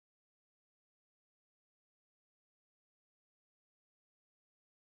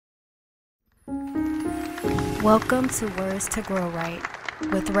Welcome to Words to Grow Right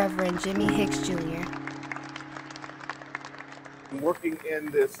with Reverend Jimmie Hicks Jr. I'm working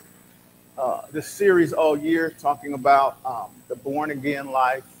in this series all year, talking about the born again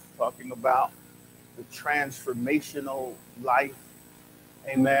life, talking about the transformational life,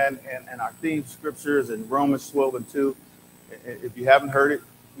 amen. And our theme scriptures in Romans 12:2. If you haven't heard it,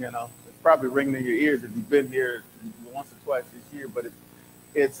 it's probably ringing in your ears if you've been here once or twice this year. But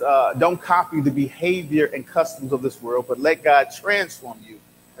it's don't copy the behavior and customs of this world, but let God transform you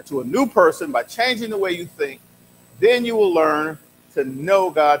into a new person by changing the way you think. Then you will learn to know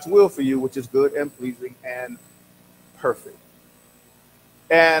God's will for you, which is good and pleasing and perfect.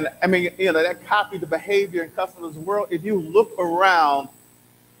 And I mean, that copy the behavior and customs of this world. If you look around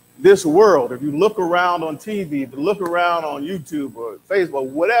this world, if you look around on TV, if you look around on YouTube or Facebook,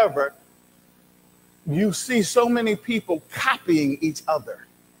 whatever, you see so many people copying each other.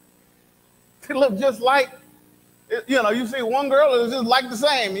 They look just like, you see one girl is just like the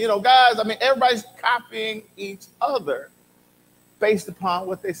same, guys. I mean, everybody's copying each other based upon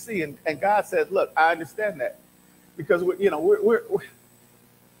what they see. And God said, look, I understand that because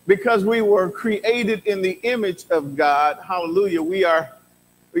because we were created in the image of God. Hallelujah.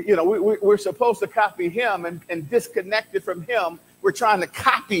 We're supposed to copy him and disconnected from him. We're trying to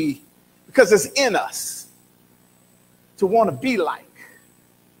copy because it's in us to want to be like.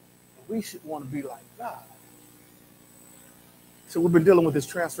 We should want to be like God. So we've been dealing with this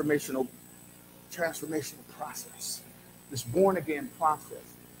transformational process, this born again process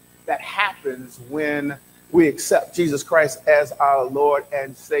that happens when we accept Jesus Christ as our Lord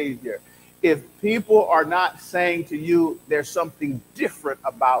and Savior. If people are not saying to you there's something different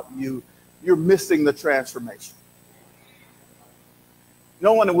about you, you're missing the transformation.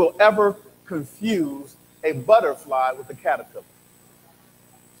 No one will ever confuse a butterfly with a caterpillar.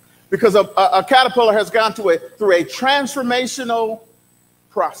 Because a caterpillar has gone through a transformational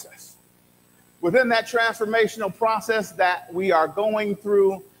process. Within that transformational process that we are going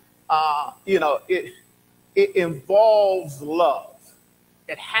through, it involves love.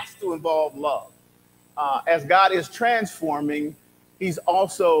 It has to involve love. As God is transforming, he's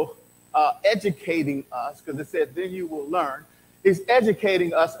also educating us, because it said, then you will learn. He's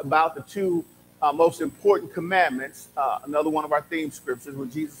educating us about the two most important commandments. Another one of our theme scriptures where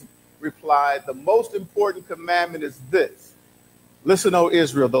Jesus replied, the most important commandment is this. Listen, O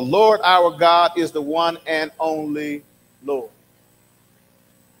Israel, the Lord our God is the one and only Lord.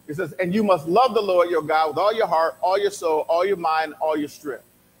 It says, and you must love the Lord your God with all your heart, all your soul, all your mind, all your strength.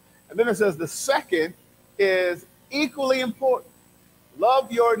 And then it says the second is equally important.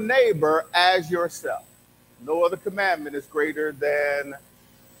 Love your neighbor as yourself. No other commandment is greater than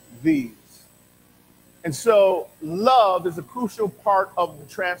these. And so love is a crucial part of the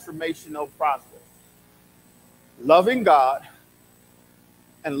transformational process. Loving God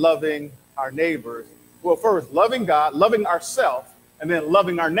and loving our neighbors. Well, first, loving God, loving ourselves, and then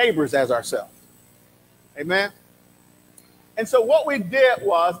loving our neighbors as ourselves. Amen. And so what we did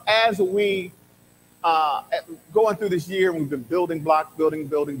was, as we going through this year, we've been building blocks, building.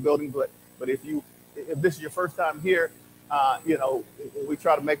 But if this is your first time here, we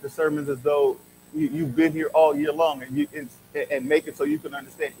try to make the sermons as though you've been here all year long, and make it so you can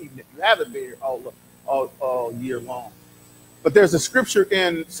understand, even if you haven't been here all year long. But there's a scripture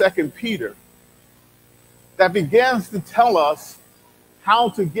in 2 Peter that begins to tell us how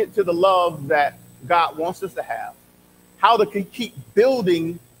to get to the love that God wants us to have, how to keep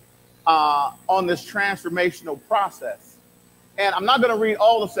building on this transformational process. And I'm not going to read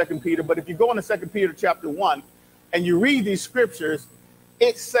all of 2 Peter, but if you go into 2 Peter chapter 1 and you read these scriptures,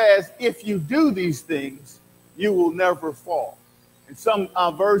 it says, if you do these things, you will never fall. In some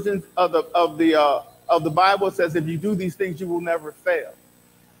versions of the Bible, it says, if you do these things, you will never fail.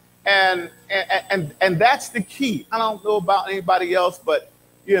 And that's the key. I don't know about anybody else, but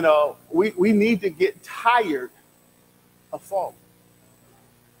we need to get tired of falling.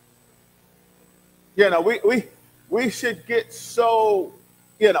 We should get so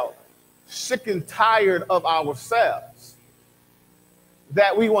sick and tired of ourselves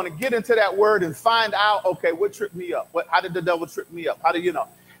that we want to get into that word and find out, okay, what tripped me up? How did the devil trip me up? How do you know?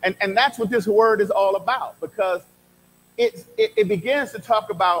 And that's what this word is all about, because it begins to talk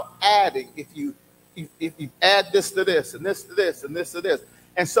about adding. If you add this to this and this to this and this to this.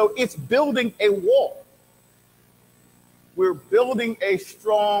 And so it's building a wall. We're building a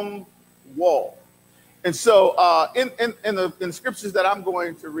strong wall. And so in the scriptures that I'm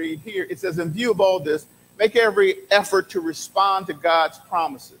going to read here, it says, in view of all this, make every effort to respond to God's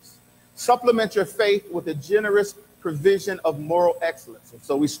promises. Supplement your faith with a generous provision of moral excellence. And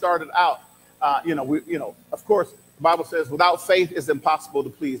so we started out Of course, the Bible says, without faith, it's impossible to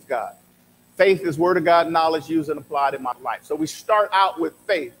please God. Faith is word of God knowledge used and applied in my life. So we start out with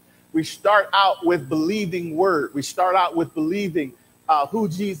faith. We start out with believing word. We start out with believing who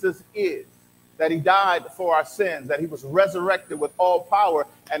Jesus is, that he died for our sins, that he was resurrected with all power,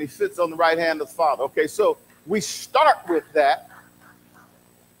 and he sits on the right hand of the Father. Okay, so we start with that.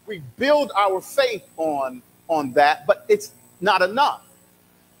 We build our faith on that, but it's not enough.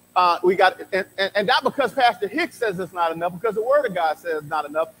 And not because Pastor Hicks says it's not enough, because the Word of God says it's not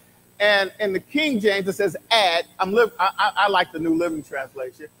enough. And in the King James, it says add. I like the New Living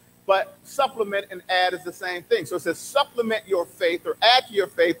Translation, but supplement and add is the same thing. So it says supplement your faith or add to your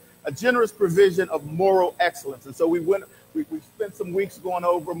faith a generous provision of moral excellence. And so we spent some weeks going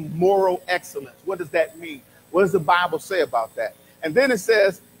over moral excellence. What does that mean? What does the Bible say about that? And then it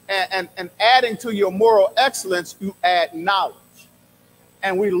says, and adding to your moral excellence, you add knowledge.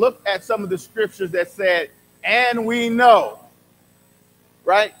 And we looked at some of the scriptures that said, and we know,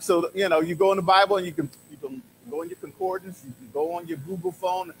 right? So, you go in the Bible and you can go in your concordance, you can go on your Google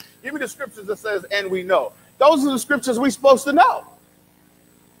phone. Give me the scriptures that says, and we know. Those are the scriptures we're supposed to know.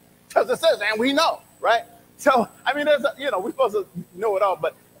 Because it says, and we know, right? So, I mean, we're supposed to know it all,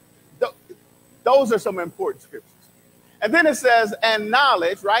 but those are some important scriptures. And then it says, and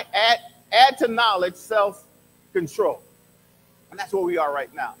knowledge, right? Add to knowledge self-control. And that's where we are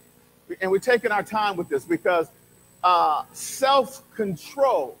right now. And we're taking our time with this because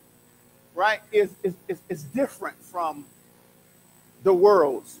self-control, right, is different from the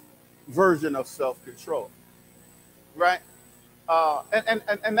world's version of self-control, right?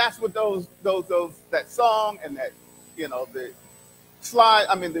 And that's what that song and that, the slide,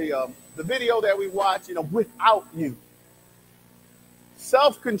 the video that we watch, without you.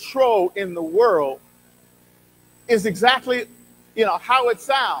 Self-control in the world is exactly, how it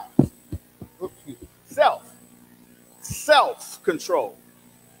sounds. Self-control.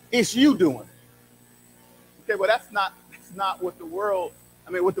 It's you doing it. Okay, well, that's not what the world,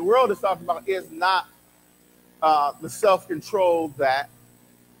 what the world is talking about is not the self-control that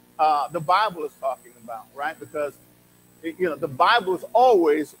the Bible is talking about, right? Because, the Bible is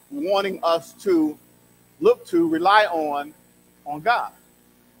always wanting us to rely on God.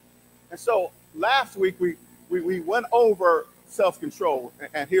 And so last week we went over self-control,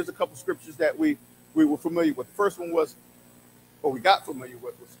 and here's a couple scriptures that we were familiar with. The first one we got familiar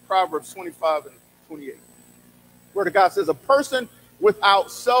with, was Proverbs 25 and 28. Word of God says, a person without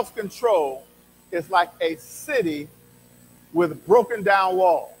self-control is like a city with broken down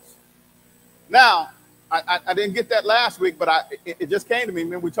walls. Now, I didn't get that last week, but it just came to me.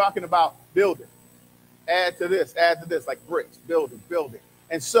 We're talking about building. Add to this, like bricks, building.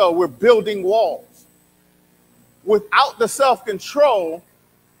 And so we're building walls. Without the self-control,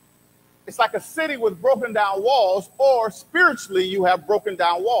 it's like a city with broken down walls, or spiritually you have broken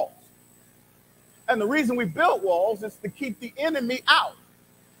down walls. And the reason we build walls is to keep the enemy out.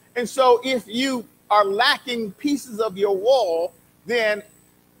 And so if you are lacking pieces of your wall, then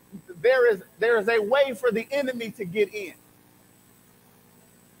there is a way for the enemy to get in.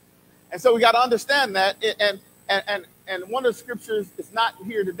 And so we got to understand that. And one of the scriptures is not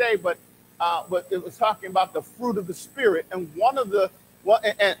here today, but it was talking about the fruit of the Spirit. And the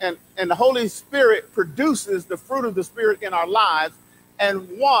Holy Spirit produces the fruit of the Spirit in our lives.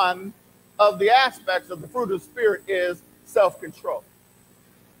 And one of the aspects of the fruit of the Spirit is self-control.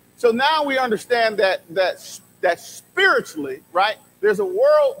 So now we understand that spiritually, right, there's a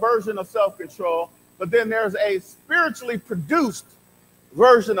world version of self-control, but then there's a spiritually produced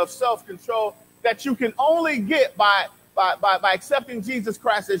version of self-control that you can only get by accepting Jesus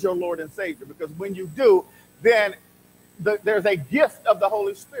Christ as your Lord and Savior. Because when you do, then there's a gift of the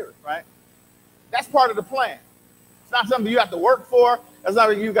Holy Spirit, right? That's part of the plan. It's not something you have to work for. That's not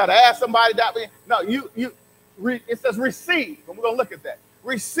something you got to ask somebody. No, it says receive, and we're going to look at that.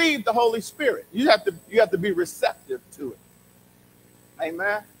 Receive the Holy Spirit. You have to be receptive to it.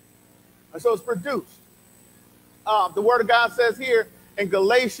 Amen. And so it's produced. The Word of God says here in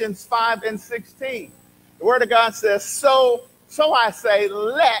Galatians 5 and 16, the Word of God says, so I say,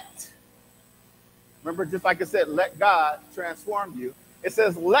 remember, just like I said, let God transform you. It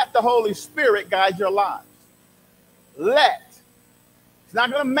says, let the Holy Spirit guide your lives. He's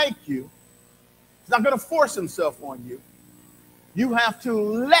not going to make you. He's not going to force himself on you. You have to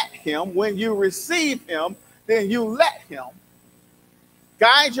let him. When you receive him, then you let him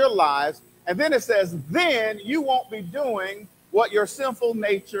guide your lives. And then it says, then you won't be doing what your sinful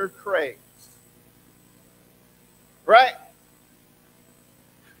nature craves. Right?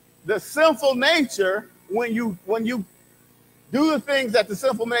 The sinful nature, when you do the things that the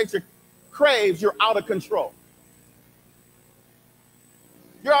sinful nature craves, you're out of control.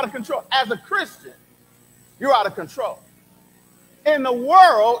 You're out of control. As a Christian, you're out of control. In the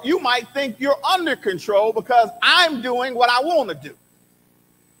world, you might think you're under control because I'm doing what I want to do.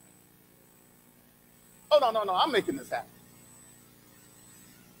 Oh, no, I'm making this happen.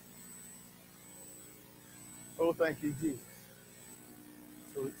 Oh, thank you, Jesus.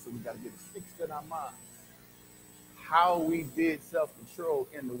 So we got to get it fixed in our minds. How we did self-control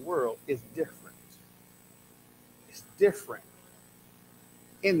in the world is different. It's different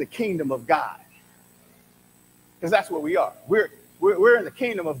in the kingdom of God. Because that's where we are. We're in the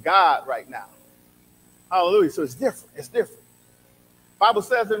kingdom of God right now. Hallelujah. So it's different. It's different. Bible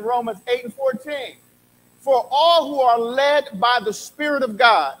says in Romans 8:14, for all who are led by the Spirit of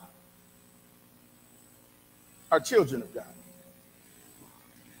God are children of God.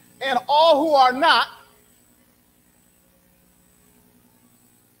 And all who are not,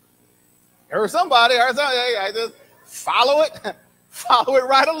 I heard somebody, hey, I just follow it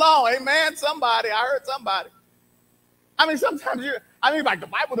right along. Amen. Somebody, I heard somebody. I mean, sometimes like the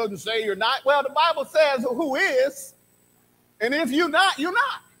Bible doesn't say you're not. Well, the Bible says who is, and if you're not, you're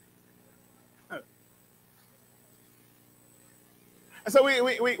not. And so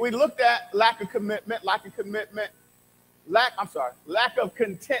we looked at lack of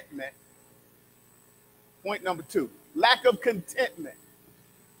contentment. Point number 2, lack of contentment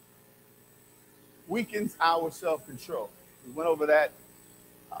weakens our self-control. We went over that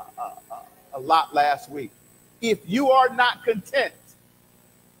a lot last week. If you are not content,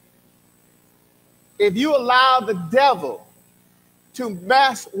 if you allow the devil to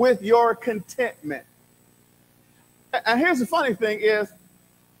mess with your contentment, and here's the funny thing is,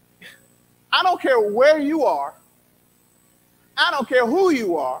 I don't care where you are, I don't care who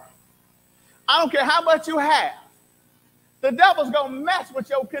you are, I don't care how much you have, the devil's gonna mess with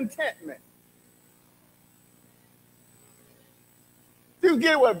your contentment.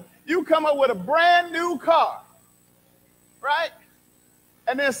 You come up with a brand new car, right?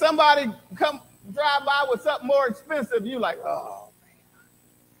 And then somebody come drive by with something more expensive. You like, oh man,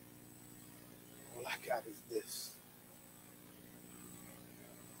 all I got is this.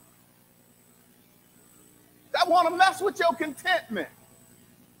 That want to mess with your contentment.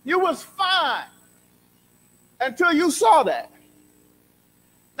 You was fine until you saw that.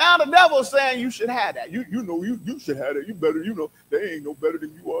 Now the devil's saying you should have that. You know you should have that. You better, they ain't no better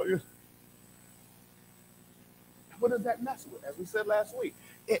than you are. What does that mess with? As we said last week,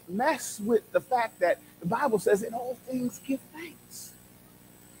 it messes with the fact that the Bible says in all things give thanks.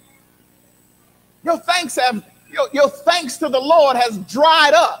 Your thanks to the Lord has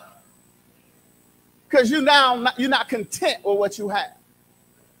dried up because you're not content with what you have.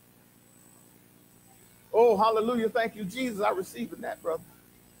 Oh, hallelujah. Thank you, Jesus. I received that, brother.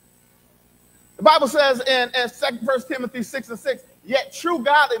 The Bible says in 1 Timothy 6:6, yet true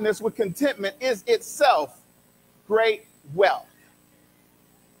godliness with contentment is itself great wealth.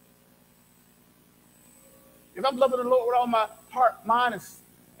 If I'm loving the Lord with all my heart, mind,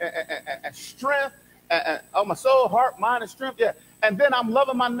 and strength, and all my soul, heart, mind, and strength, yeah, and then I'm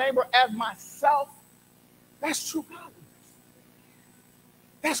loving my neighbor as myself, that's true godliness.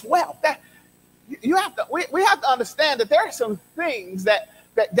 That's wealth. We have to understand that there are some things that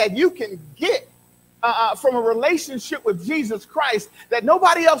you can get from a relationship with Jesus Christ that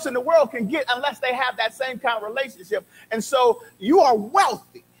nobody else in the world can get unless they have that same kind of relationship. And so you are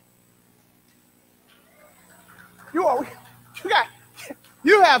wealthy. You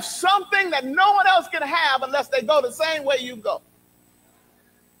have something that no one else can have unless they go the same way you go.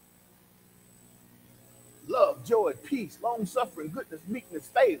 Love, joy, peace, long suffering, goodness, meekness,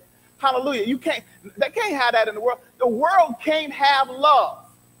 faith. Hallelujah. They can't have that in the world. The world can't have love.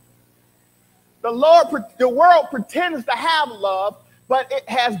 The world pretends to have love, but it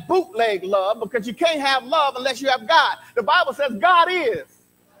has bootleg love because you can't have love unless you have God. The Bible says God is.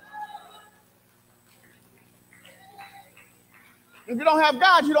 If you don't have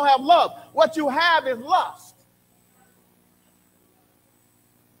God, you don't have love. What you have is lust.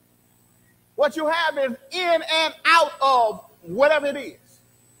 What you have is in and out of whatever it is.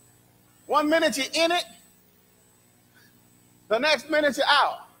 1 minute you're in it, the next minute you're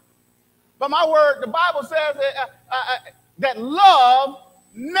out. But my word, the Bible says that love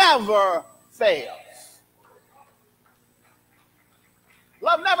never fails.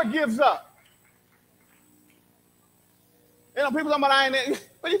 Love never gives up. People talking about I ain't in it.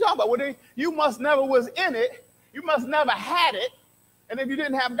 What are you talking about? Well, you must never was in it. You must never had it. And if you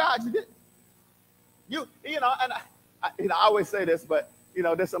didn't have God, you didn't. I always say this, but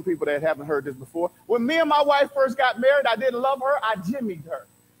there's some people that haven't heard this before. When me and my wife first got married, I didn't love her. I Jimmied her.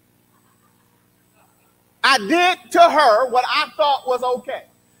 I did to her what I thought was okay.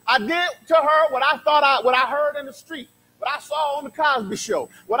 I did to her what I heard in the street, what I saw on the Cosby Show,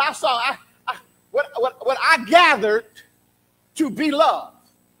 what I saw, what I gathered to be loved.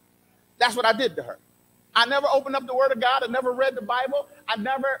 That's what I did to her. I never opened up the Word of God. I never read the Bible. I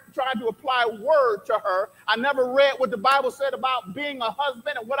never tried to apply word to her. I never read what the Bible said about being a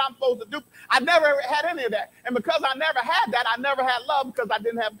husband and what I'm supposed to do. I never had any of that. And because I never had that, I never had love because I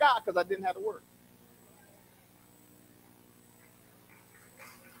didn't have God, because I didn't have the Word.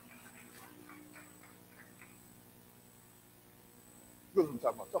 That's what I'm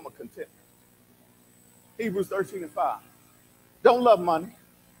talking about. I'm talking about contentment. Hebrews 13:5. Don't love money.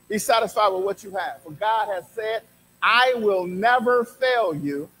 Be satisfied with what you have. For God has said, I will never fail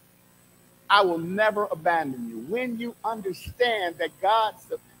you. I will never abandon you. When you understand that God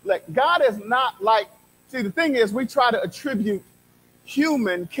is not like, see, the thing is, we try to attribute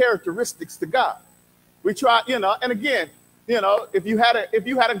human characteristics to God. We try, and again, if you had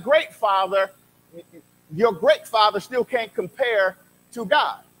a great father, your great father still can't compare to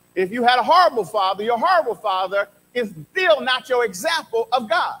God. If you had a horrible father, your horrible father is still not your example of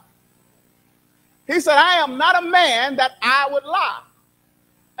God. He said, I am not a man that I would lie.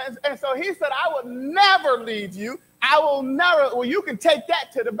 And so he said, I will never leave you. I will never, well, you can take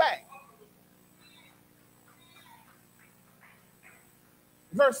that to the bank.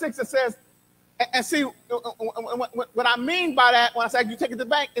 Verse 6, it says, and see, what I mean by that, when I say you take it to the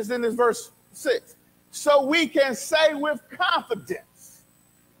bank, is in this verse 6. So we can say with confidence.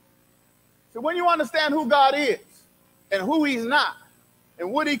 So when you understand who God is and who he's not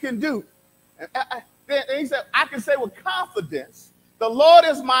and what he can do, then he said, I can say with confidence, the Lord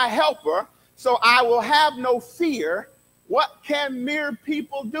is my helper, so I will have no fear. What can mere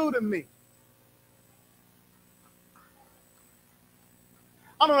people do to me?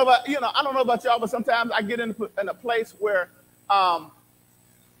 I don't know about y'all, but sometimes I get in a place where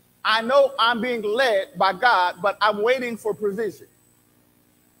I know I'm being led by God, but I'm waiting for provision.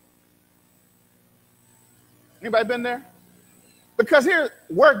 Anybody been there? Because here,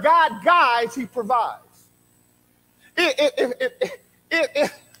 where God guides, he provides.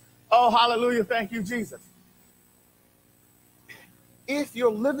 Oh, hallelujah, thank you, Jesus. If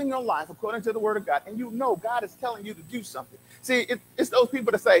you're living your life according to the Word of God, and you know God is telling you to do something. See, it's those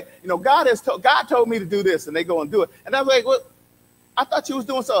people that say, God told me to do this, and they go and do it. And I'm like, well, I thought you was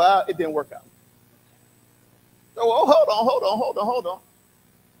doing so. It didn't work out. So, hold on.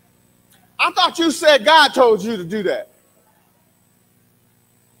 I thought you said God told you to do that.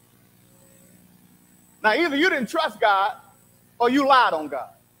 Now, either you didn't trust God or you lied on God.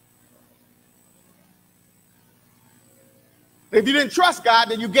 If you didn't trust God,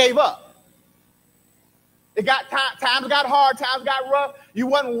 then you gave up. Times got hard, times got rough. You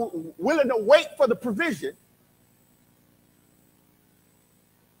wasn't willing to wait for the provision.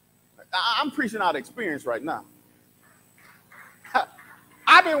 I'm preaching out of experience right now.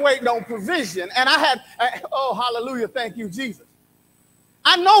 I've been waiting on provision, and oh, hallelujah, thank you, Jesus.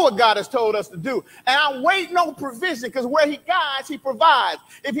 I know what God has told us to do, and I'm waiting on provision because where he guides, he provides.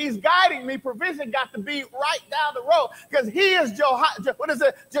 If he's guiding me, provision got to be right down the road because he is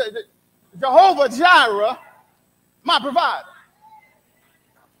Jehovah Jireh, my provider.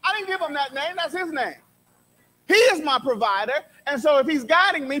 I didn't give him that name. That's his name. He is my provider, and so if he's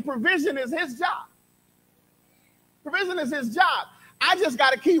guiding me, provision is his job. Provision is his job. I just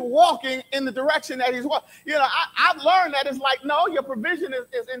got to keep walking in the direction that he's walking. I've learned that it's like, no, your provision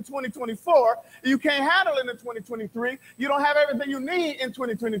is in 2024. You can't handle it in 2023. You don't have everything you need in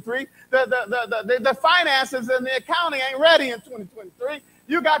 2023. The finances and the accounting ain't ready in 2023.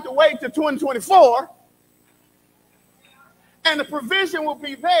 You got to wait till 2024. And the provision will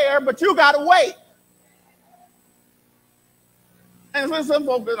be there, but you got to wait. And so some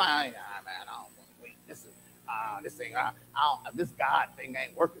folks are like, man, I don't want to wait. This God thing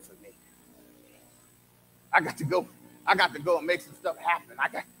ain't working for me. I got to go and make some stuff happen.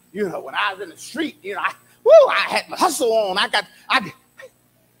 When I was in the street, I had my hustle on.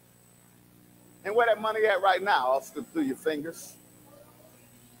 And where that money at right now? I'll slip through your fingers.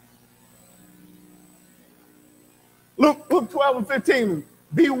 Luke 12:15.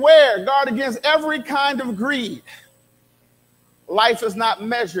 Beware, guard against every kind of greed. Life is not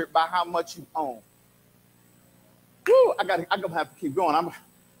measured by how much you own. Woo, I'm gonna have to keep going.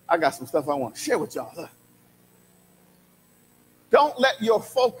 I got some stuff I want to share with y'all. Look. Don't let your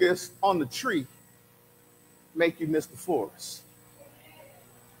focus on the tree make you miss the forest.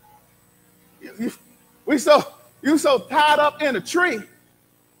 You so tied up in a tree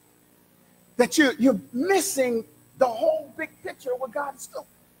that you're missing the whole big picture of what God is doing.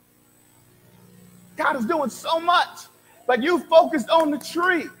 God is doing so much, but you focused on the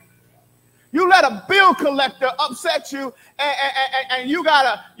tree. You let a bill collector upset you, and you got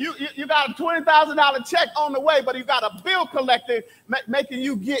a $20,000 check on the way, but you got a bill collector making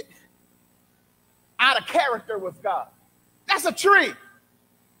you get out of character with God. That's a tree.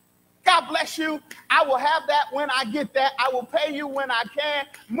 God bless you. I will have that when I get that. I will pay you when I can.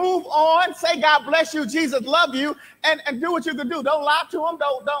 Move on. Say God bless you. Jesus love you, and do what you can do. Don't lie to him.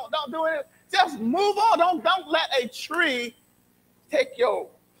 Don't do it. Just move on. Don't let a tree take your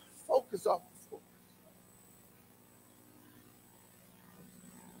focus off the floor.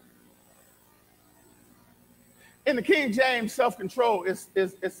 In the King James, self-control is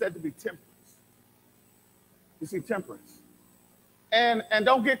said to be temperance. You see, temperance. And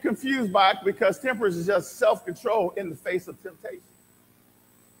don't get confused by it, because temperance is just self-control in the face of temptation.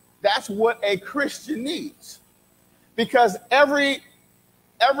 That's what a Christian needs. Because every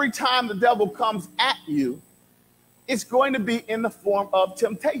time the devil comes at you, it's going to be in the form of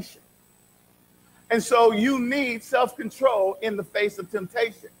temptation. And so you need self-control in the face of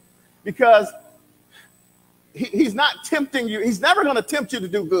temptation, because he's not tempting you. He's never going to tempt you to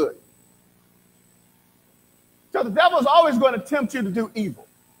do good. So the devil is always going to tempt you to do evil.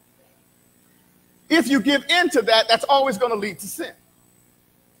 If you give in to that, that's always going to lead to sin.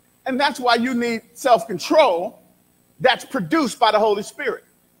 And that's why you need self-control that's produced by the Holy Spirit.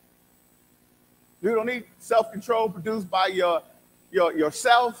 You don't need self-control produced by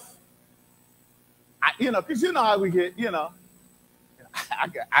yourself. Because you know how we get, I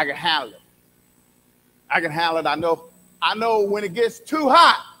can handle it. I can handle it. I know when it gets too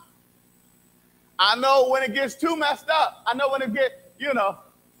hot. I know when it gets too messed up. I know when it gets,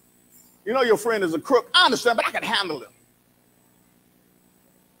 your friend is a crook. I understand, but I can handle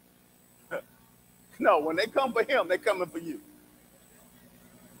him. No, when they come for him, they're coming for you.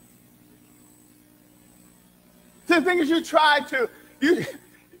 So the thing is, you try to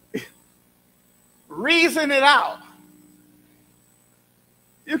reason it out.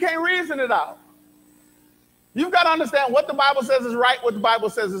 You can't reason it out. You've got to understand what the Bible says is right, what the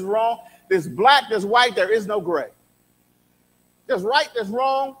Bible says is wrong. There's black, there's white, there is no gray. There's right, there's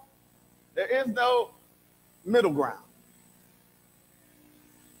wrong. There is no middle ground.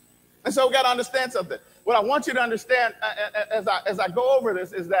 And so we got to understand something. What I want you to understand as I go over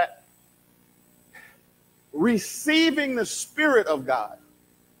this is that receiving the Spirit of God,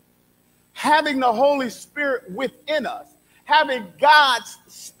 having the Holy Spirit within us, having God's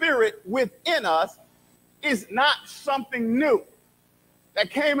Spirit within us is not something new that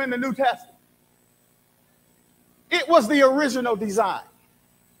came in the New Testament. It was the original design.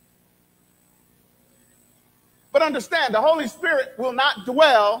 But understand, the Holy Spirit will not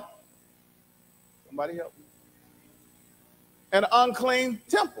dwell, somebody help me, in an unclean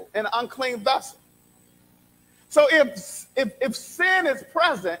temple, in an unclean vessel. So if sin is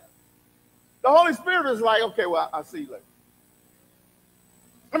present, the Holy Spirit is like, okay, well, I'll see you later.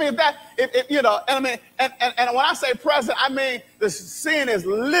 I mean, and when I say present, I mean the sin is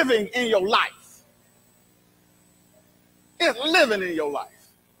living in your life. It's living in your life.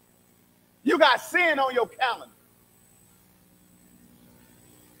 You got sin on your calendar.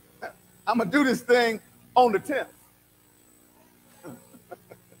 I'm going to do this thing on the 10th.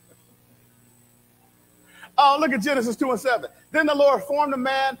 Oh, look at Genesis 2:7. Then the Lord formed a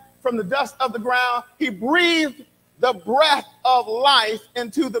man from the dust of the ground. He breathed the breath of life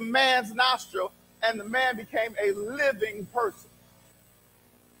into the man's nostril, and the man became a living person.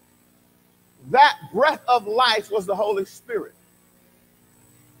 That breath of life was the Holy Spirit.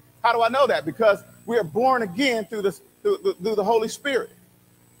 How do I know that? Because we are born again through the Holy Spirit.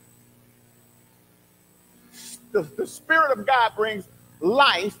 The Spirit of God brings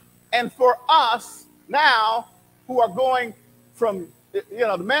life, and for us now who are going from,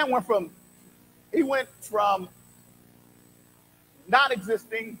 the man went from not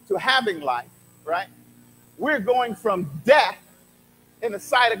existing to having life, right? We're going from death in the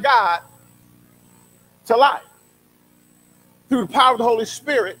sight of God to life through the power of the Holy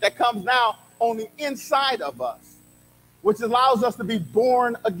Spirit that comes now on the inside of us, which allows us to be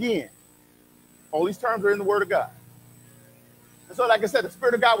born again. All these terms are in the Word of God. And so, like I said, the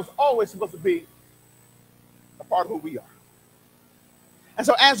Spirit of God was always supposed to be a part of who we are. And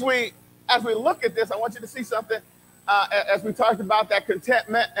so as we look at this, I want you to see something. As we talked about that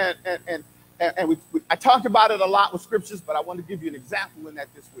contentment, and I talked about it a lot with scriptures, but I want to give you an example in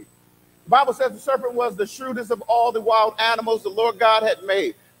that this week. The Bible says the serpent was the shrewdest of all the wild animals the Lord God had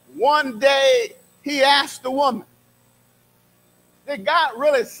made. One day he asked the woman, did God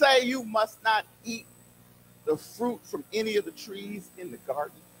really say you must not eat the fruit from any of the trees in the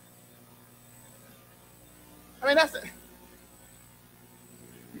garden? I mean,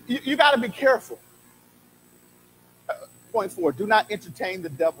 you got to be careful. Point 4, do not entertain the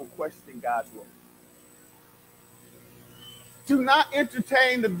devil questioning God's word. Do not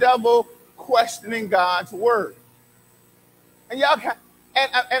entertain the devil questioning God's word. And y'all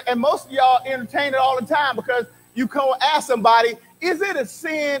and most of y'all entertain it all the time because you come and ask somebody, is it a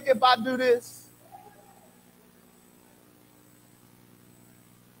sin if I do this?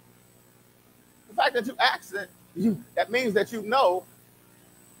 The fact that you ask it, that means that you know,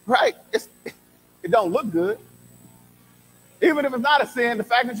 right? It don't look good. Even if it's not a sin, the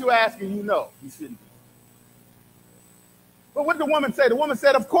fact that you ask it, you know you shouldn't. But what did the woman say? The woman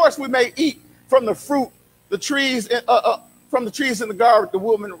said, of course we may eat from the fruit, the trees, from the trees in the garden. The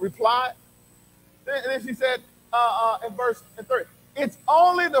woman replied. And then she said in verse 3, it's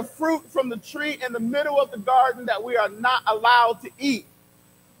only the fruit from the tree in the middle of the garden that we are not allowed to eat.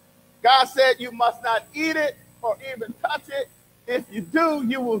 God said you must not eat it or even touch it. If you do,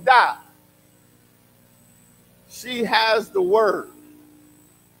 you will die. She has the word.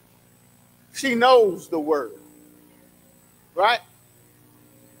 She knows the word. Right?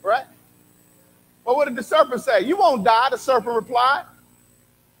 Right? Well, what did the serpent say? You won't die, the serpent replied.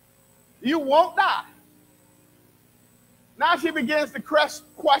 You won't die. Now she begins to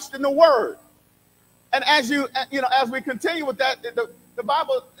question the word. And as as we continue with that, the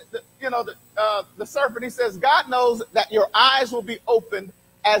Bible, the serpent, he says, God knows that your eyes will be opened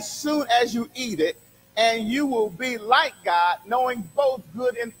as soon as you eat it, and you will be like God, knowing both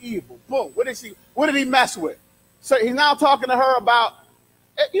good and evil. Boom. What did he mess with? So he's now talking to her about,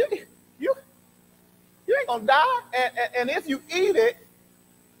 you ain't gonna die, and if you eat it,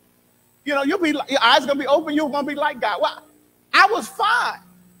 your eyes gonna be open. You're gonna be like God. Well, I was fine.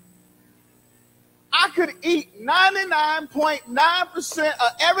 I could eat 99.9%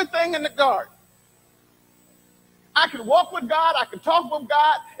 of everything in the garden. I could walk with God. I could talk with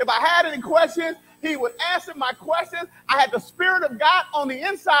God. If I had any questions, he would answer my questions. I had the Spirit of God on the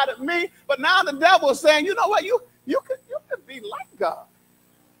inside of me. But now the devil is saying, you know what? You could be like God.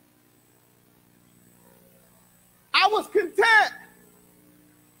 I was content.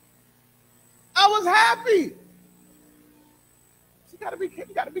 I was happy. You got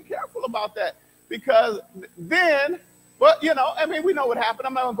to be careful about that, because then, we know what happened.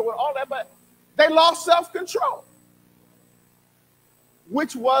 I'm not going to go with all that, but they lost self-control,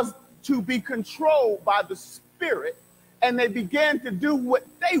 which was to be controlled by the Spirit, and they began to do what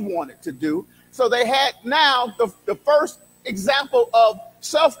they wanted to do. So they had now the first example of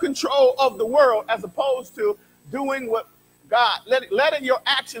self-control of the world, as opposed to doing what God, letting your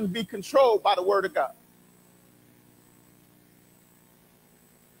actions be controlled by the word of God.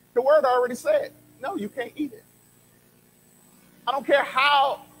 The word already said, no, you can't eat it. I don't care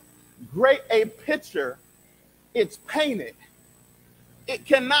how great a picture it's painted, it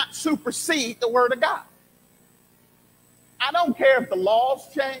cannot supersede the word of God. I don't care if the laws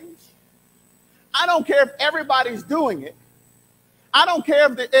change. I don't care if everybody's doing it. I don't care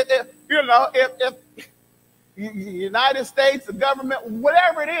if the United States, the government,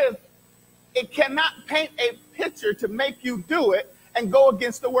 whatever it is, it cannot paint a picture to make you do it and go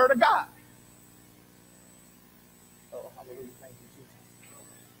against the word of God. Oh, hallelujah, thank you, Jesus.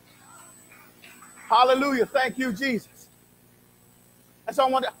 Hallelujah, thank you, Jesus. And so I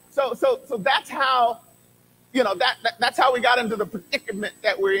wonder, so that's how, that's how we got into the predicament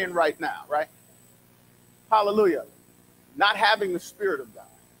that we're in right now, right? Hallelujah. Not having the Spirit of God.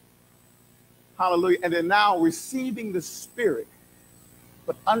 Hallelujah. And then now receiving the Spirit,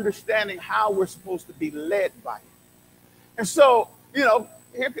 but understanding how we're supposed to be led by it. And so, here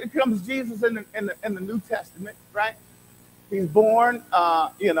comes Jesus in the New Testament, right? He's born,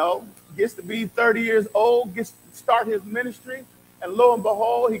 gets to be 30 years old, gets to start his ministry. And lo and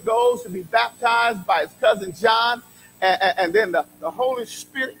behold, he goes to be baptized by his cousin John. And then the Holy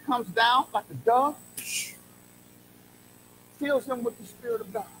Spirit comes down like a dove, fills him with the Spirit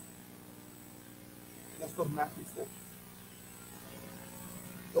of God. Let's go to Matthew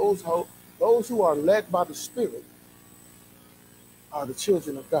 4. Those who are led by the Spirit are the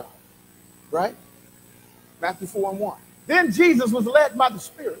children of God, right? Matthew 4:1. Then Jesus was led by the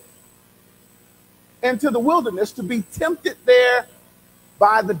Spirit into the wilderness to be tempted there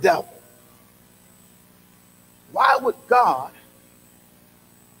by the devil. Why would the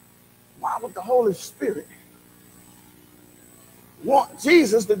Holy Spirit want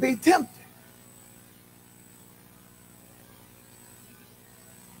Jesus to be tempted?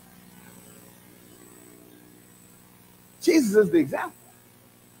 Jesus is the example.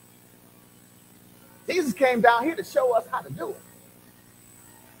 Jesus came down here to show us how to do it.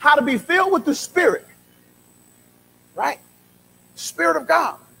 How to be filled with the Spirit right? Spirit of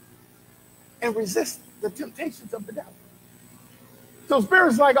God, and resist the temptations of the devil. So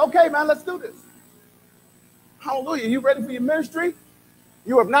Spirit's like, okay, man, let's do this. Hallelujah. You ready for your ministry?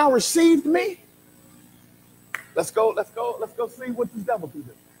 You have now received me. Let's go see what this devil can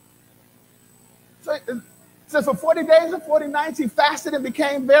do. So it says for 40 days and 40 nights, he fasted and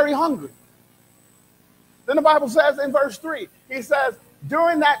became very hungry. Then the Bible says in verse 3, he says,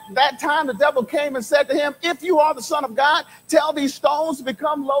 during that time, the devil came and said to him, if you are the Son of God, tell these stones to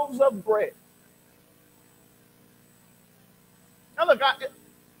become loaves of bread. Now look,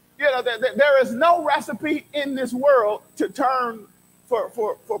 there is no recipe in this world to turn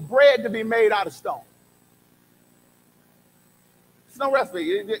for bread to be made out of stone. There's no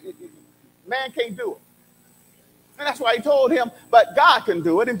recipe. Man can't do it. And that's why he told him, but God can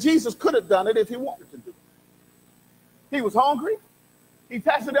do it, and Jesus could have done it if he wanted to do it. He was hungry. He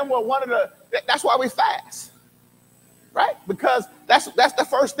tested them with that's why we fast, right? Because that's the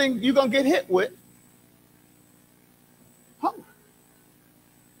first thing you're going to get hit with. Hunger.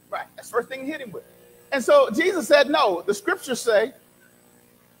 Right, that's the first thing you hit him with. And so Jesus said, no, the scriptures say,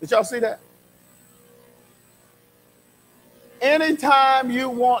 did y'all see that? Anytime you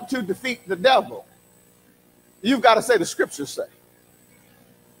want to defeat the devil, you've got to say the scriptures say.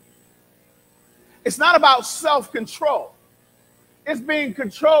 It's not about self-control. It's being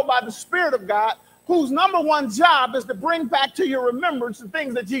controlled by the Spirit of God, whose number one job is to bring back to your remembrance the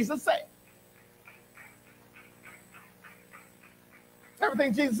things that Jesus said.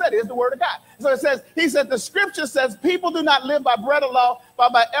 Everything Jesus said is the word of God. So it says, he said, the scripture says, people do not live by bread alone,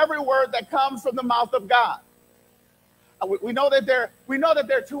 but by every word that comes from the mouth of God. We know that there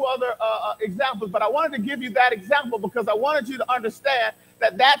are two other examples, but I wanted to give you that example because I wanted you to understand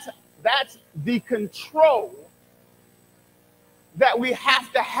that that's the control that we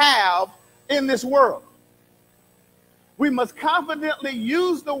have to have in this world. We must confidently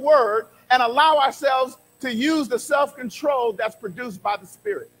use the word and allow ourselves to use the self-control that's produced by the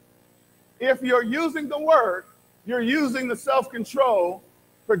Spirit. If you're using the word, you're using the self-control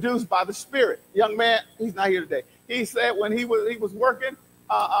produced by the Spirit. Young man, he's not here today. He said when he was working,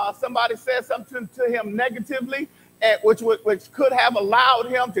 somebody said something to him negatively, which could have allowed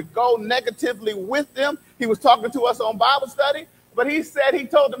him to go negatively with them. He was talking to us on Bible study, but he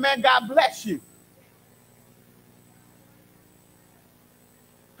told the man, God bless you.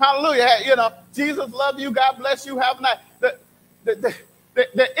 Hallelujah. Jesus love you. God bless you. Have a nice.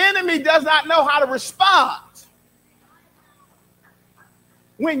 The enemy does not know how to respond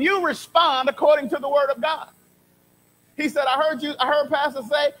when you respond according to the word of God. He said, I heard Pastor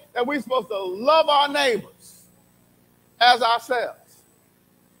say that we're supposed to love our neighbors as ourselves.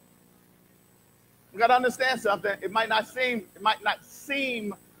 We got to understand something. It might not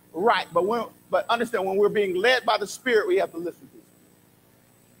seem right, but understand when we're being led by the Spirit, we have to listen to it.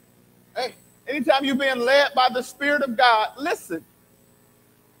 Hey, anytime you're being led by the Spirit of God, listen.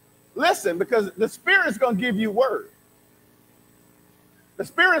 Listen, because the Spirit is going to give you word. The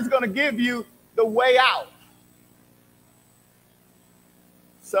Spirit is going to give you the way out.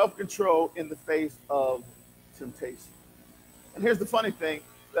 Self-control in the face of temptation. And here's the funny thing.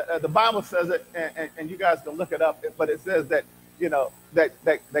 The Bible says it, and you guys can look it up, but it says that,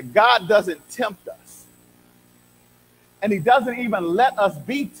 that God doesn't tempt us. And he doesn't even let us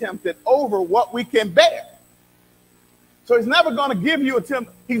be tempted over what we can bear. So he's never going to give you a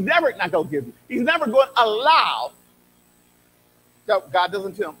tempt. He's never not going to give you. He's never going to allow. God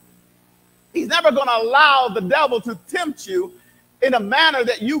doesn't tempt. He's never going to allow the devil to tempt you in a manner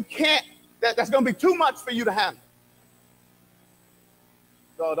that you can't, that's going to be too much for you to handle.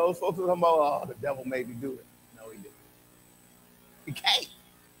 So those folks are talking about, the devil made me do it. No, he didn't. He can't.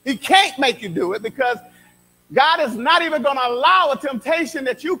 He can't make you do it because God is not even going to allow a temptation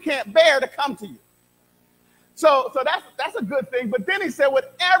that you can't bear to come to you. So that's a good thing. But then he said with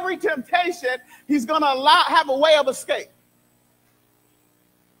every temptation, he's going to have a way of escape.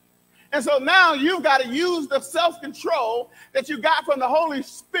 And so now you've got to use the self-control that you got from the Holy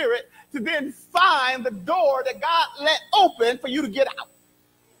Spirit to then find the door that God let open for you to get out.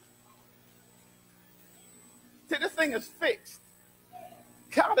 See, this thing is fixed.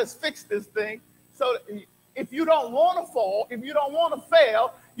 God has fixed this thing. So if you don't want to fall, if you don't want to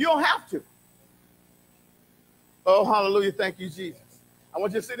fail, you don't have to. Oh, hallelujah. Thank you, Jesus. I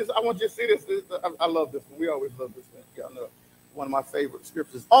want you to see this. I love this one. We always love this one. Y'all know one of my favorite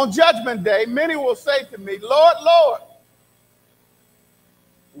scriptures. On Judgment Day, many will say to me, Lord, Lord,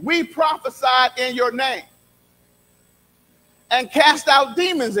 we prophesied in your name and cast out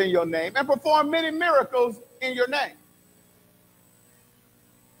demons in your name and performed many miracles in your name.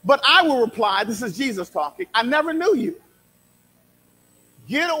 But I will reply, this is Jesus talking, I never knew you.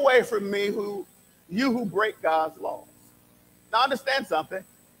 Get away from me, you who break God's laws. Now understand something.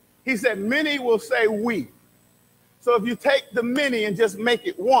 He said, many will say we. So if you take the many and just make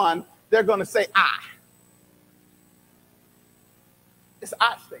it one, they're going to say I. It's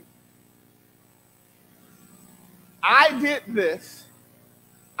I statement. I did this.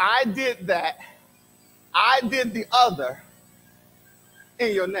 I did that. I did the other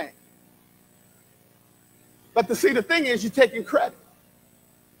in your name. But the thing is, you're taking credit.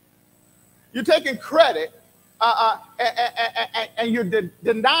 You're taking credit and you're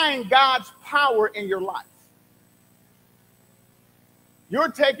denying God's power in your life. You're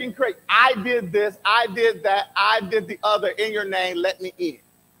taking credit. I did this, I did that, I did the other in your name, let me in.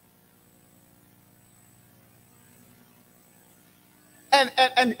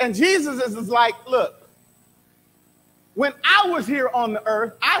 And Jesus is like, look, when I was here on the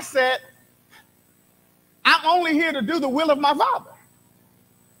earth, I said, I'm only here to do the will of my Father.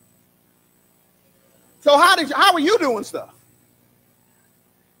 So how are you doing stuff?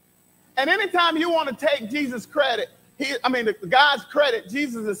 And anytime you want to take Jesus' credit, God's credit,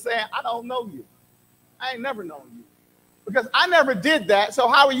 Jesus is saying, I don't know you. I ain't never known you. Because I never did that, so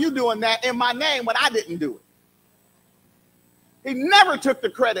how are you doing that in my name when I didn't do it? He never took the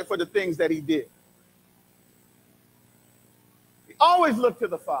credit for the things that he did. He always looked to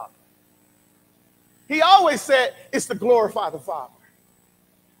the Father. He always said, it's to glorify the Father.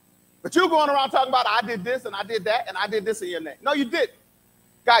 But you're going around talking about, I did this and I did that and I did this in your name. No, you didn't.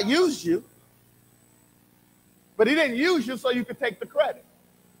 God used you. But he didn't use you so you could take the credit.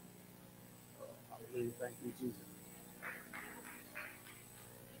 Hallelujah. Thank you, Jesus.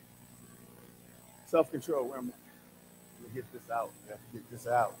 Self-control. Where am I? Let me get this out. I have to get this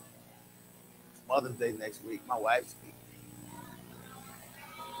out. It's Mother's Day next week. My wife's speaking.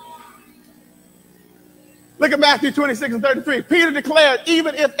 Look at Matthew 26 and 33. Peter declared,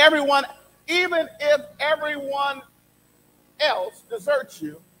 even if everyone else deserts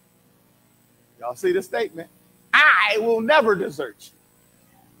you, y'all see the statement, I will never desert you.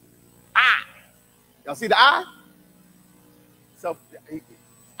 I. Y'all see the I?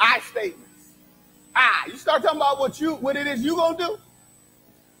 I statements. I. You start talking about what it is you gonna do.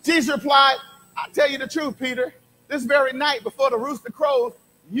 Jesus replied, I tell you the truth, Peter. This very night before the rooster crows,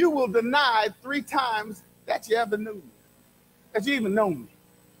 you will deny 3 times that you ever knew me, that you even know me.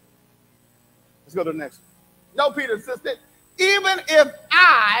 Let's go to the next one. No, Peter insisted, even if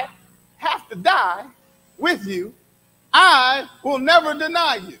I have to die with you, I will never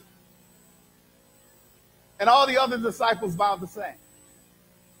deny you. And all the other disciples vowed the same.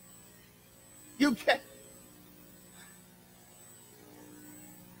 You can't.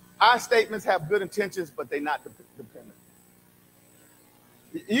 Our statements have good intentions, but they're not dependent.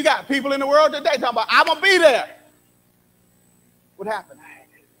 You got people in the world today talking about, I'm going to be there. What happened?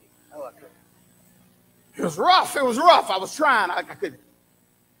 Oh, I couldn't. It was rough. It was rough. I was trying. I couldn't.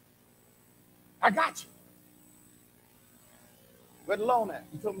 I got you. Where the loan at?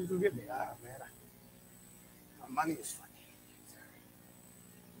 You told me to give me. Ah, man. My money is funny.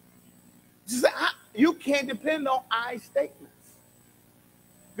 You can't depend on I statements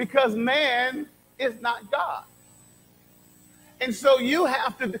because man is not God. And so you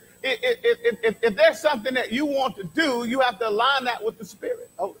have to, if there's something that you want to do, you have to align that with the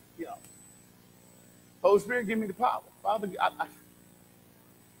Spirit. Oh, Holy Spirit, give me the power. Father,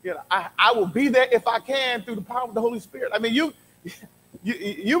 I will be there if I can through the power of the Holy Spirit. I mean, you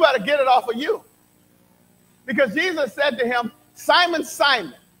got to get it off of you. Because Jesus said to him, Simon,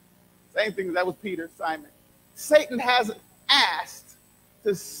 Simon, same thing that was Peter, Simon, Satan has asked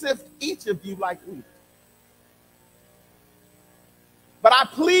to sift each of you like wheat. But I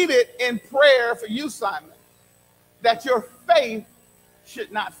pleaded in prayer for you, Simon, that your faith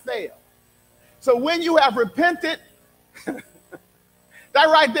should not fail. So when you have repented, that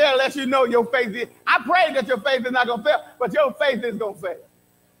right there lets you know your faith is. I pray that your faith is not going to fail, but your faith is going to fail.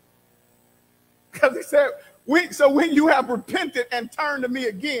 Because he said, so when you have repented and turned to me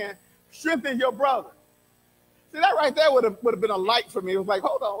again, strengthen your brother. See, that right there would have been a light for me. It was like,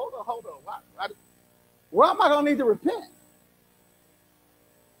 hold on. Why am I going to need to repent?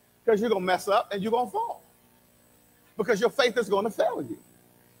 Because you're going to mess up and you're going to fall. Because your faith is going to fail you.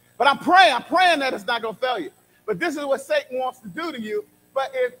 But I'm praying that it's not going to fail you. But this is what Satan wants to do to you.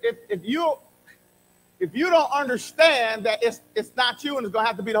 But if you don't understand that it's not you and it's going to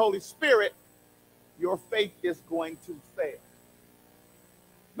have to be the Holy Spirit, your faith is going to fail.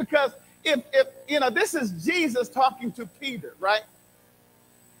 Because if this is Jesus talking to Peter, right?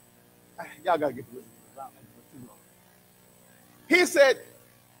 Y'all got to get this. He said,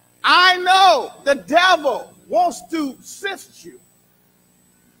 I know the devil wants to sift you.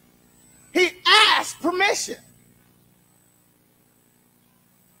 He asked permission.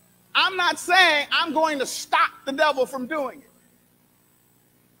 I'm not saying I'm going to stop the devil from doing it.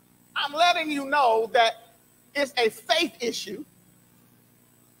 I'm letting you know that it's a faith issue.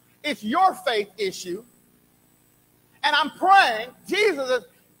 It's your faith issue. And I'm praying. Jesus is,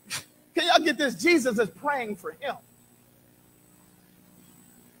 can y'all get this? Jesus is praying for him.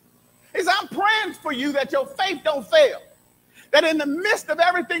 He said, I'm praying for you that your faith don't fail. That in the midst of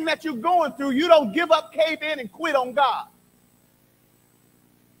everything that you're going through, you don't give up, cave in, and quit on God.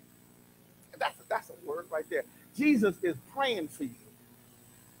 That's a word right there. Jesus is praying for you.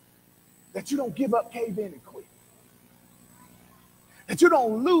 That you don't give up, cave in, and quit. That you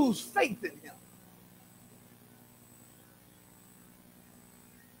don't lose faith in him.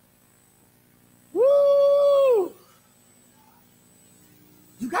 Woo!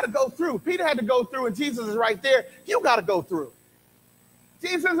 You got to go through. Peter had to go through, and Jesus is right there. You got to go through.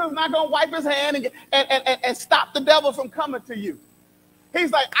 Jesus is not going to wipe his hand and stop the devil from coming to you.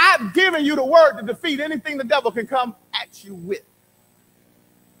 He's like, I've given you the word to defeat anything the devil can come at you with.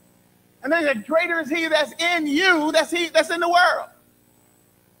 And then the greater is he that's in you, that's in the world.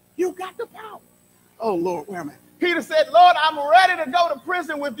 You got the power. Oh, Lord, where am I? Peter said, Lord, I'm ready to go to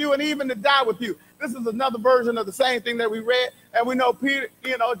prison with you and even to die with you. This is another version of the same thing that we read. And we know Peter,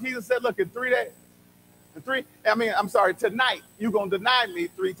 Jesus said, look, in 3 days, tonight, you're going to deny me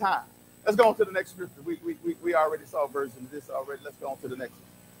 3 times. Let's go on to the next scripture. We already saw a version of this already. Let's go on to the next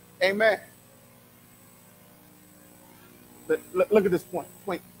one. Amen. Look at this point.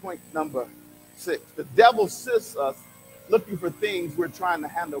 Point number 6. The devil assists us looking for things we're trying to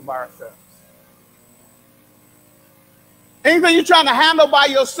handle by ourselves. Anything you're trying to handle by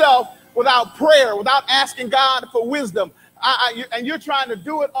yourself without prayer, without asking God for wisdom, and you're trying to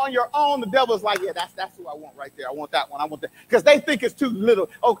do it on your own, the devil's like, yeah, that's who I want right there. I want that one. I want that. Because they think it's too little.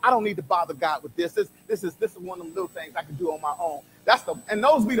 Oh, I don't need to bother God with this. This is one of them little things I can do on my own. And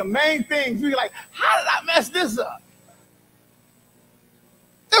those be the main things. You're like, how did I mess this up?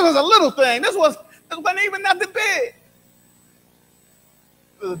 It was a little thing. This wasn't even nothing big.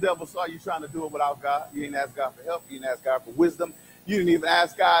 The devil saw you trying to do it without God. You didn't ask God for help. You didn't ask God for wisdom. You didn't even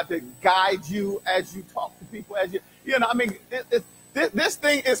ask God to guide you as you talk to people. This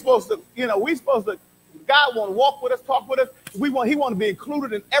thing is supposed to, God want to walk with us, talk with us. He want to be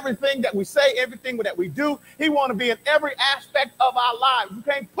included in everything that we say, everything that we do. He want to be in every aspect of our lives. You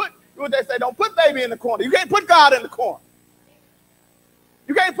can't put, what they say, don't put baby in the corner. You can't put God in the corner.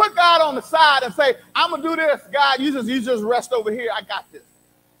 You can't put God on the side and say, I'm going to do this. God, you just rest over here. I got this.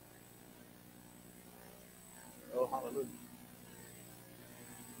 Oh, hallelujah.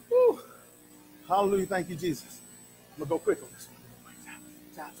 Woo. Hallelujah. Thank you, Jesus. I'm going to go quick on this one.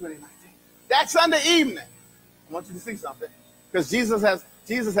 John 20:19. That Sunday evening, I want you to see something. Because Jesus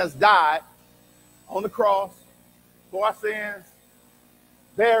has died on the cross for our sins,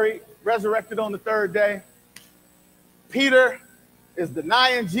 buried, resurrected on the 3rd day. Peter is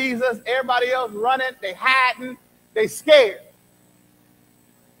denying Jesus. Everybody else running. They hiding. They scared.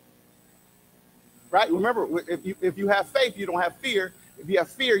 Right? Remember, if you have faith, you don't have fear. If you have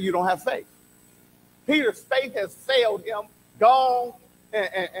fear, you don't have faith. Peter's faith has failed him, gone,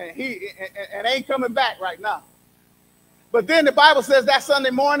 and he ain't coming back right now. But then the Bible says that Sunday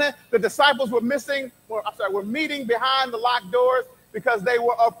morning, the disciples were meeting behind the locked doors because they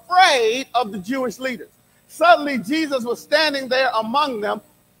were afraid of the Jewish leaders. Suddenly, Jesus was standing there among them.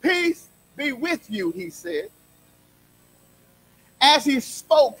 Peace be with you, he said. As he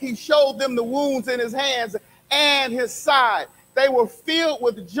spoke, he showed them the wounds in his hands and his side. They were filled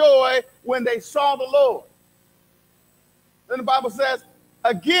with joy when they saw the Lord. Then the Bible says,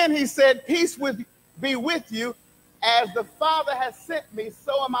 again, he said, peace be with you. As the Father has sent me,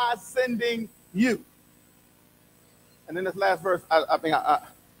 so am I sending you. And then this last verse,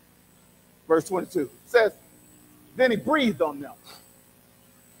 verse 22, says, then he breathed on them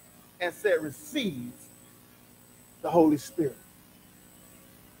and said, receive the Holy Spirit.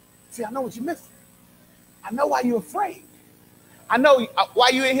 See, I know what you're missing. I know why you're afraid. I know why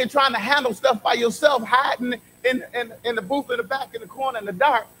you're in here trying to handle stuff by yourself, hiding in the booth in the back, in the corner, in the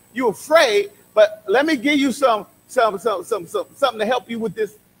dark. You're afraid, but let me give you something to help you with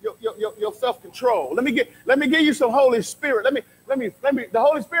this, your self-control. Let me give you some Holy Spirit. The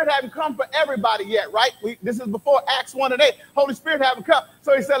Holy Spirit hasn't come for everybody yet, right? This is before Acts 1:8. Holy Spirit hasn't come.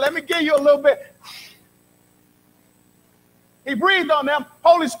 So he said, let me give you a little bit. He breathed on them.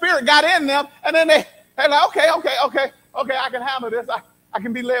 Holy Spirit got in them. And then they're like, okay, I can handle this. I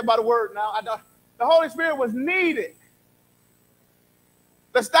can be led by the word now. The Holy Spirit was needed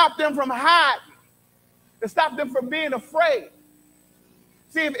to stop them from hiding, to stop them from being afraid.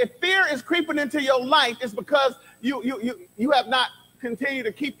 See, if fear is creeping into your life, it's because you have not continued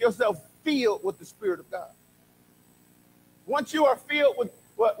to keep yourself filled with the Spirit of God. Once you are filled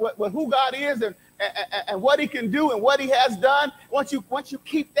with who God is and what he can do and what he has done, once you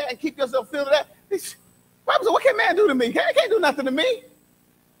keep that and keep yourself filled with that, Bible says, what can man do to me? He can't do nothing to me.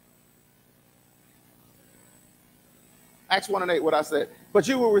 Acts 1:8, what I said. But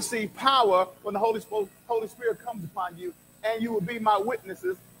you will receive power when the Holy Spirit comes upon you, and you will be my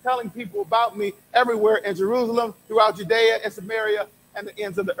witnesses, telling people about me everywhere in Jerusalem, throughout Judea and Samaria, and the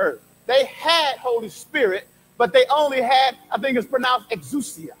ends of the earth. They had Holy Spirit, but they only had, I think it's pronounced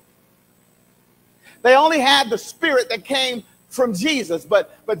exousia. They only had the Spirit that came from Jesus. But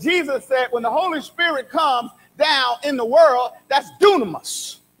Jesus said when the Holy Spirit comes down in the world, that's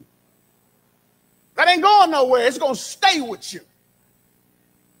dunamis. That ain't going nowhere. It's going to stay with you.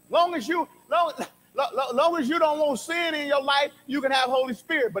 Long as you don't want sin in your life, you can have Holy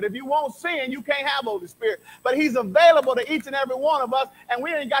Spirit. But if you want sin, you can't have Holy Spirit. But he's available to each and every one of us, and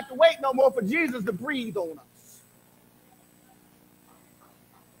we ain't got to wait no more for Jesus to breathe on us.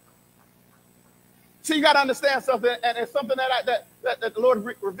 See, you got to understand something, and it's something that the Lord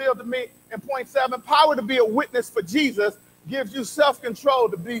revealed to me in point 7. Power to be a witness for Jesus gives you self-control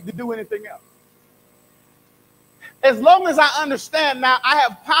to do anything else. As long as I understand now I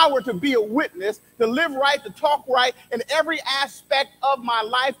have power to be a witness, to live right, to talk right in every aspect of my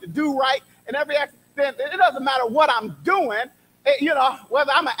life, to do right in every aspect, then it doesn't matter what I'm doing,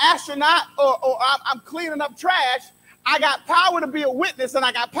 whether I'm an astronaut or I'm cleaning up trash, I got power to be a witness and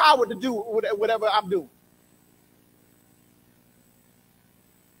I got power to do whatever I'm doing.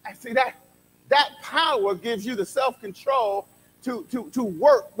 And see, that power gives you the self-control to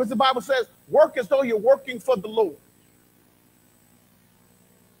work. Because the Bible says, work as though you're working for the Lord.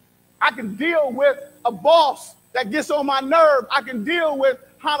 I can deal with a boss that gets on my nerve. I can deal with,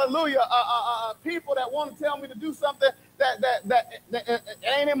 hallelujah, people that want to tell me to do something that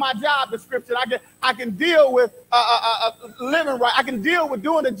ain't in my job description. I can deal with living right. I can deal with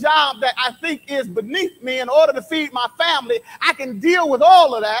doing a job that I think is beneath me in order to feed my family. I can deal with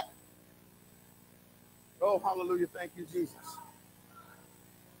all of that. Oh, hallelujah. Thank you, Jesus.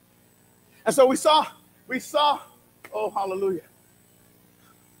 And so we saw, oh, hallelujah.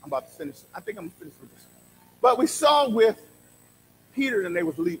 I'm about to finish. I think I'm going to finish with this. But we saw with Peter, and they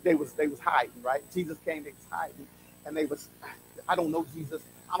was hiding, right? Jesus came, they was hiding. And I don't know Jesus.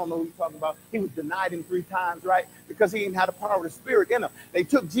 I don't know who he's talking about. He was denied him 3 times, right? Because he didn't have the power of the Spirit in him. They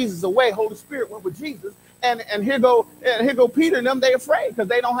took Jesus away. Holy Spirit went with Jesus. And here go Peter and them. They afraid because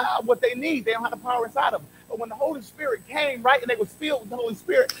they don't have what they need. They don't have the power inside of them. But when the Holy Spirit came, right, and they was filled with the Holy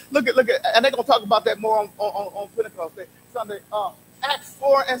Spirit, look at, and they're going to talk about that more on Pentecost Day, Sunday, Acts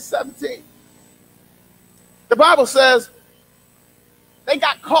 4:17. The Bible says they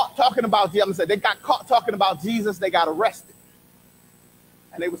got caught talking about Jesus. They got caught talking about Jesus. They got arrested.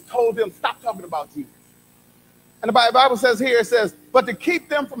 And they was told them, stop talking about Jesus. And the Bible says here, it says, but to keep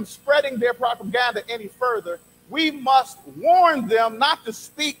them from spreading their propaganda any further, we must warn them not to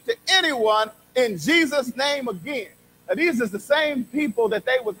speak to anyone in Jesus' name again. Now, these are the same people that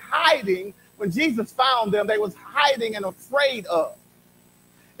they was hiding when Jesus found them. They was hiding and afraid of.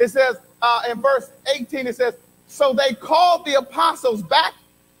 It says in verse 18, it says, so they called the apostles back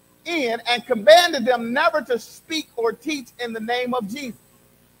in and commanded them never to speak or teach in the name of Jesus.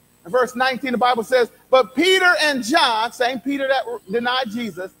 In verse 19, the Bible says, but Peter and John, same Peter that denied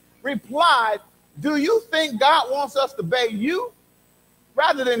Jesus, replied, do you think God wants us to obey you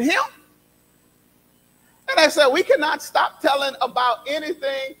rather than him? And they said, we cannot stop telling about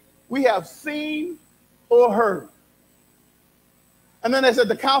anything we have seen or heard. And then they said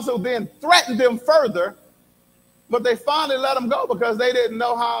the council then threatened them further, but they finally let them go because they didn't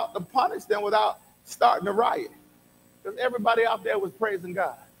know how to punish them without starting a riot. Because everybody out there was praising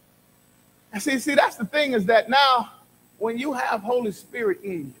God. And see, that's the thing, is that now when you have Holy Spirit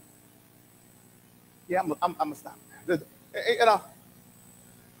in you, yeah, I'm going to stop.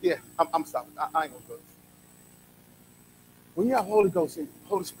 I'm stopping. I ain't going to go. When you have Holy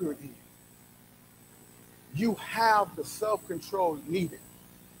Spirit in you, you have the self-control needed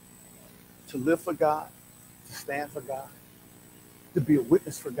to live for God, to stand for God, to be a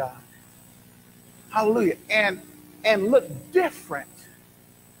witness for God. Hallelujah. And look different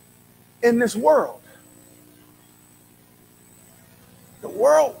in this world. The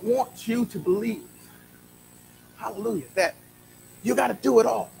world wants you to believe, hallelujah, that you got to do it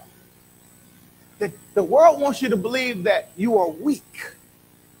all. That the world wants you to believe that you are weak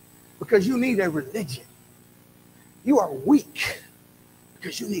because you need a religion. You are weak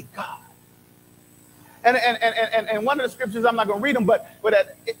Because you need God. And one of the scriptures, I'm not going to read them, but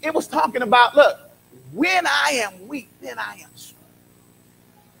it was talking about, look, when I am weak, then I am strong.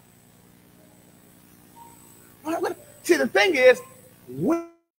 See, the thing is, when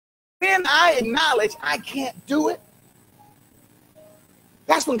I acknowledge I can't do it,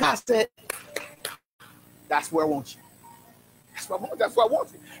 that's when God said, that's where I want you. That's where I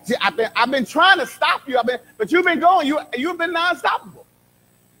want you. See, I've been trying to stop you, but you've been going, you've been non-stoppable.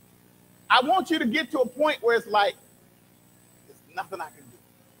 I want you to get to a point where it's like, there's nothing I can do.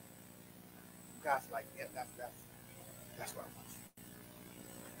 God's like, yeah, that's what I want you.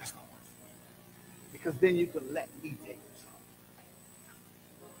 That's what I want you. Because then you can let me take control.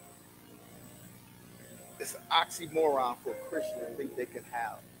 It's an oxymoron for a Christian to think they can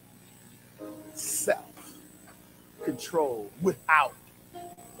have self-control without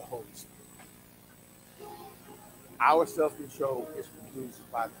the Holy Spirit. Our self-control is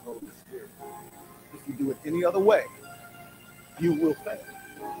produced by the Holy Spirit. If you do it any other way, you will fail.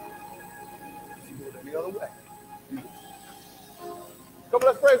 If you do it any other way, you will fail. Come on,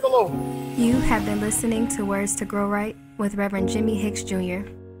 let's praise the Lord. You have been listening to Words to Grow Right with Reverend Jimmie Hicks Jr.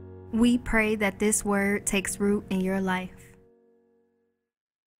 We pray that this word takes root in your life.